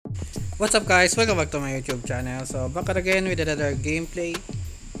What's up guys, welcome back to my YouTube channel. So back again with another gameplay.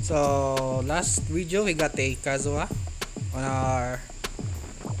 So last video we got a Kazuha on our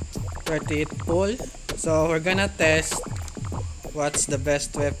 38th pull. So we're gonna test what's the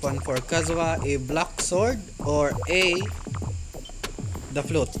best weapon for Kazuha, a black sword or the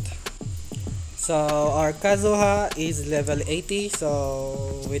flute. So our Kazuha is level 80,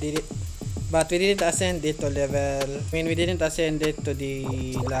 so we did it, but we didn't ascend it to we didn't ascend it to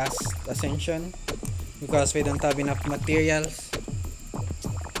the last ascension because we don't have enough materials.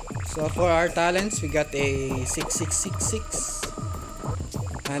 So for our talents we got a 6666,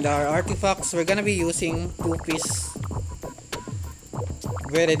 and our artifacts we're gonna be using 2-piece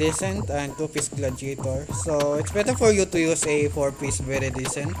very decent and 2-piece gladiator. So it's better for you to use a 4-piece very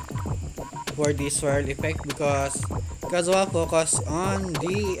decent for the swirl effect because Kazuha focus on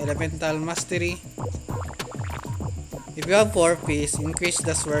the elemental mastery. If you have 4-piece, increase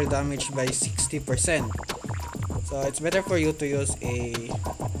the swirl damage by 60%. So it's better for you to use a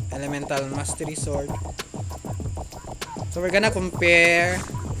elemental mastery sword. So we're gonna compare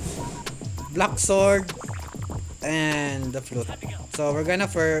black sword and the flute. So we're gonna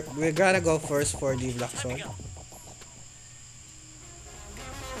go first for the black sword.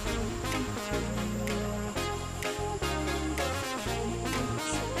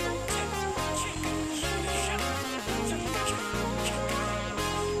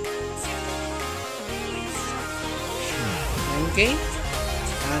 Okay,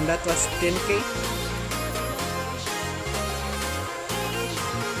 and that was 10k.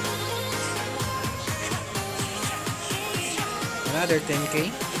 Another 10k.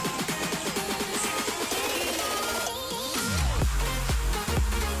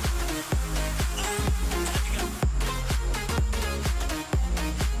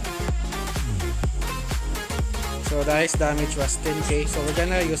 So the highest damage was 10k, so we're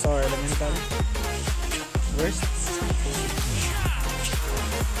gonna use our elemental first.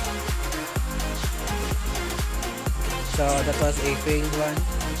 So that was a failed one.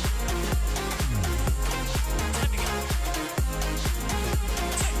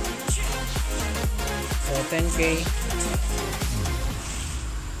 So 10k.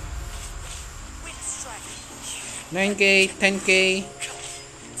 $9k, 10k.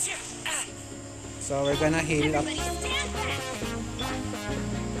 So we're gonna heal up.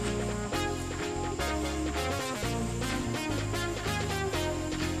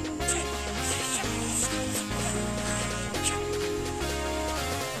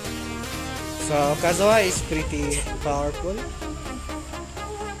 So Kazuha is pretty powerful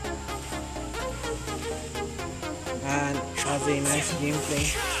and has a nice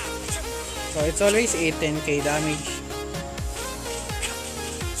gameplay. So it's always a 10k damage.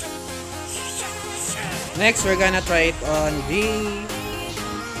 Next we're gonna try it on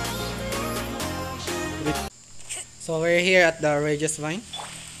so we're here at the Regis Vine.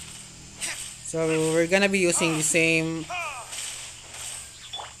 So we're gonna be using the same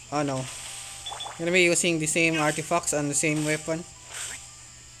we're gonna be using the same artifacts and the same weapon.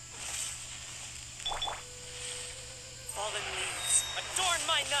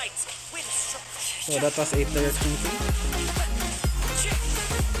 So that was a 13k.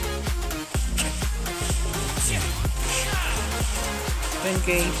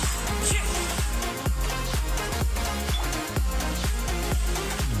 10k.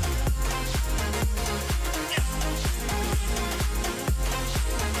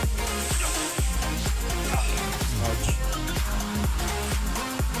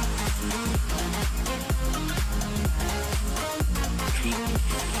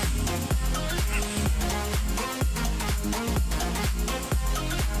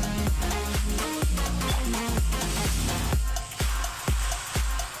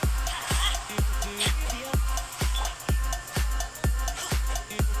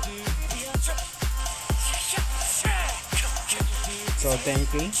 So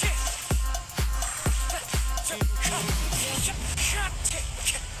 10k.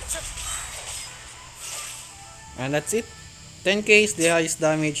 And that's it. 10k is the highest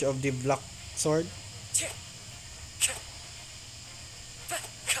damage of the black sword.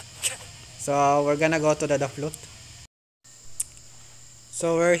 So we're gonna go to the flute.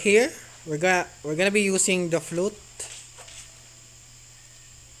 So we're here. We're gonna be using the flute.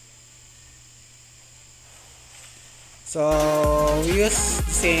 So we use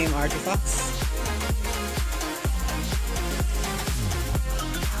the same artifacts.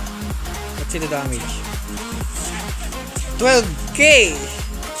 Let's see the damage. 12k.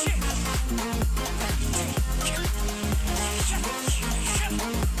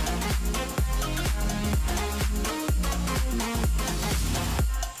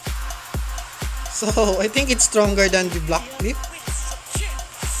 So I think it's stronger than the Black Cliff,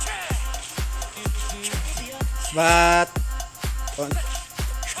 but on,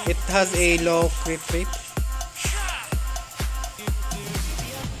 it has a low crit rate.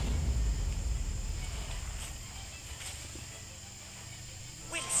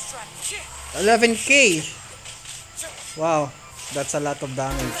 11k. Wow, that's a lot of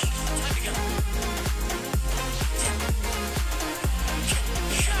damage.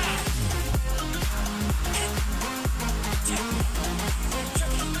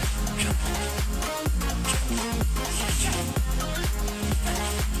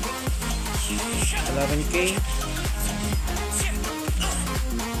 Eleven k.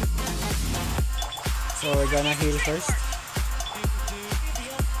 So we're gonna heal first.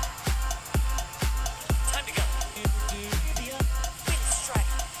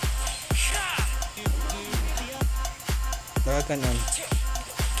 Baka kanon.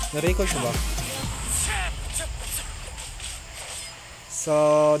 Na-recall siya ba? So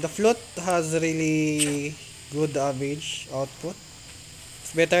the Flute has really good damage output.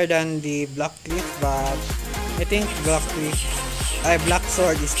 It's better than the Black Cliff, but I think Black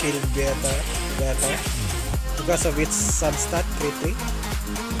Sword is still better because of its substat crit rate.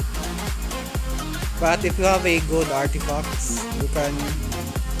 But if you have a good artifacts, you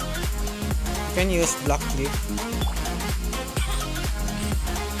can use Black Cliff.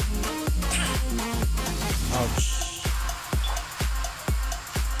 Ouch.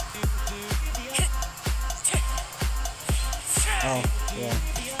 Oh, yeah.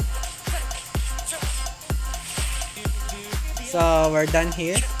 So we're done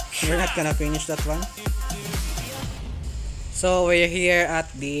here. We're not gonna finish that one. So we're here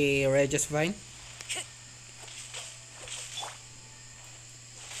at the Regis Vine.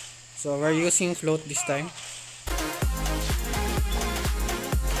 So we're using Float this time.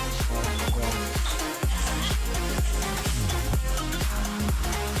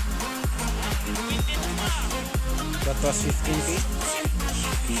 That was 15k.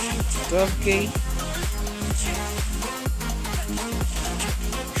 12k.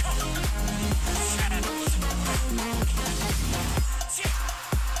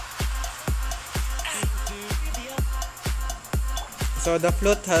 So the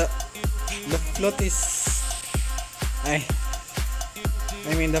float is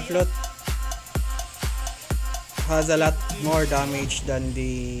the float has a lot more damage than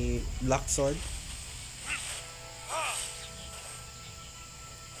the Black Sword.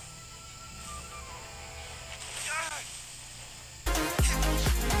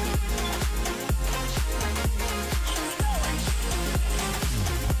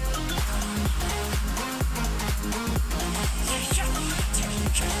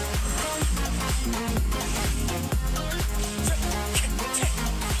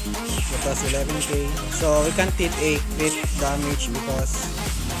 Plus 11k. So we can't hit a crit damage because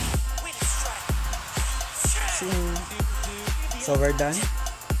so we're done.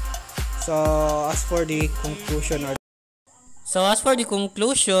 So as for the conclusion,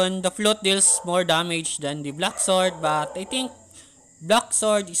 the Float deals more damage than the Black Sword, but I think Black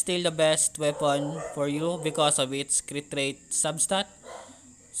Sword is still the best weapon for you because of its crit rate substat.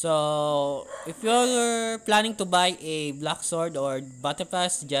 So, if you're planning to buy a Black Sword or Battle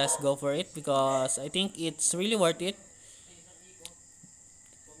Pass, just go for it because I think it's really worth it.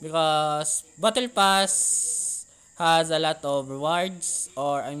 Because Battle Pass has a lot of rewards, it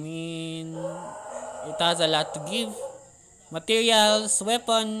has a lot to give. Materials,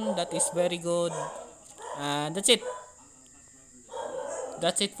 weapon that is very good. And that's it.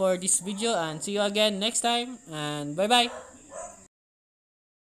 That's it for this video, and see you again next time, and bye bye.